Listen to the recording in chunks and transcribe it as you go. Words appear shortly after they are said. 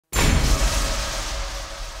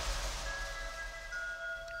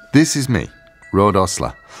This is me, Rod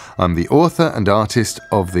Osler. I'm the author and artist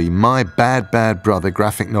of the My Bad Bad Brother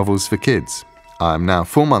graphic novels for kids. I'm now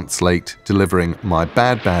 4 months late delivering My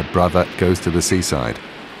Bad Bad Brother Goes to the Seaside.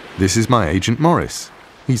 This is my agent Morris.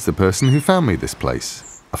 He's the person who found me this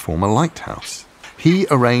place, a former lighthouse. He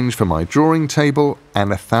arranged for my drawing table and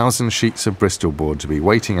 1,000 sheets of Bristol board to be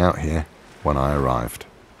waiting out here when I arrived.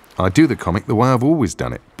 I do the comic the way I've always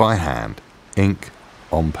done it, by hand, ink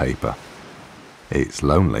on paper. It's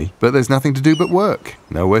lonely, but there's nothing to do but work,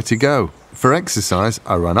 nowhere to go. For exercise,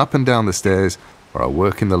 I run up and down the stairs, or I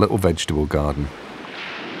work in the little vegetable garden.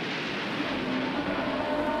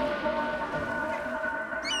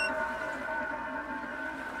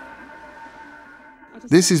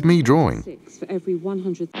 This is me drawing.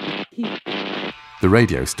 The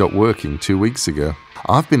radio stopped working 2 weeks ago.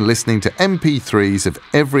 I've been listening to MP3s of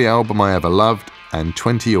every album I ever loved and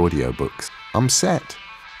 20 audiobooks. I'm set.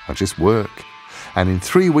 I just work. And in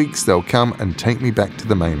 3 weeks they'll come and take me back to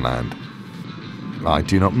the mainland. I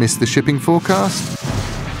do not miss the shipping forecast.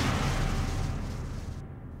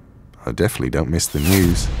 I definitely don't miss the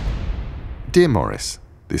news. Dear Morris,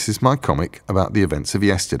 this is my comic about the events of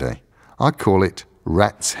yesterday. I call it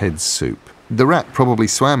Rat's Head Soup. The rat probably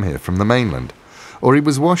swam here from the mainland, or he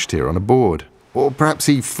was washed here on a board, or perhaps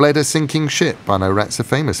he fled a sinking ship. I know rats are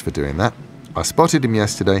famous for doing that. I spotted him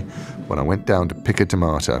yesterday when I went down to pick a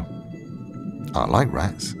tomato. I like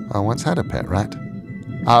rats. I once had a pet rat.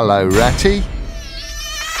 Hello, Ratty.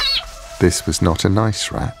 This was not a nice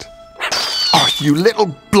rat. Oh, you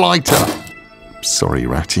little blighter! Sorry,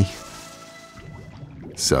 Ratty.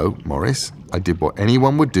 So, Morris, I did what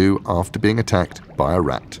anyone would do after being attacked by a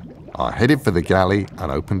rat. I headed for the galley and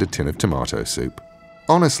opened a tin of tomato soup.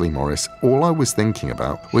 Honestly, Morris, all I was thinking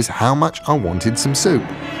about was how much I wanted some soup.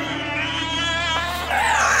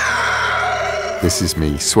 This is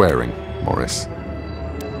me swearing, Morris.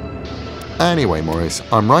 Anyway, Morris,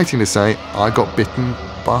 I'm writing to say I got bitten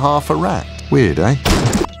by half a rat. Weird, eh?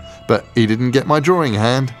 But he didn't get my drawing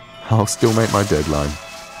hand. I'll still make my deadline.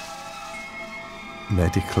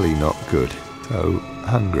 Medically not good. So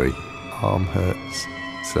hungry. Arm hurts.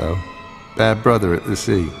 So bad brother at the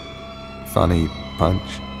sea. Funny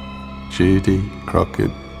punch. Judy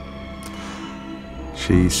Crockett.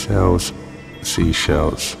 She sells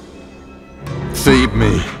seashells. Feed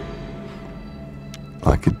me.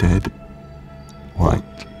 Like a dead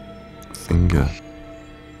white finger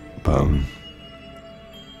bone.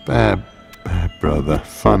 Bad brother.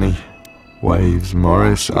 Funny waves,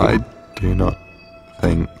 Morris. I do not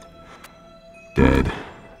think. Dead.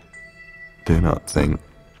 Do not think.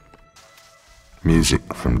 Music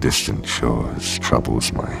from distant shores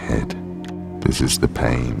troubles my head. This is the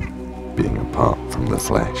pain, being apart from the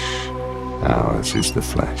flesh. Ours is the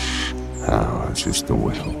flesh. Ours is the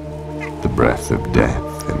will. The breath of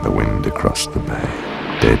death in the wind across the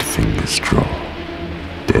bay. Dead fingers draw.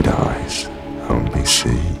 Dead eyes only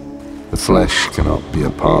see. The flesh cannot be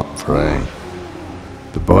apart pray.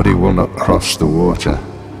 The body will not cross the water.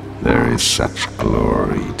 There is such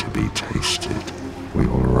glory to be tasted. We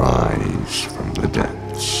will rise from the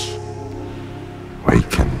depths.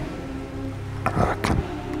 Waken, Kraken.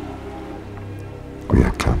 We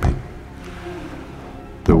are coming.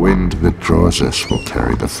 The wind that draws us will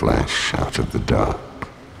carry the flesh out of the dark.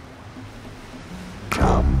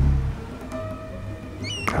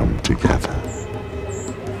 Come together.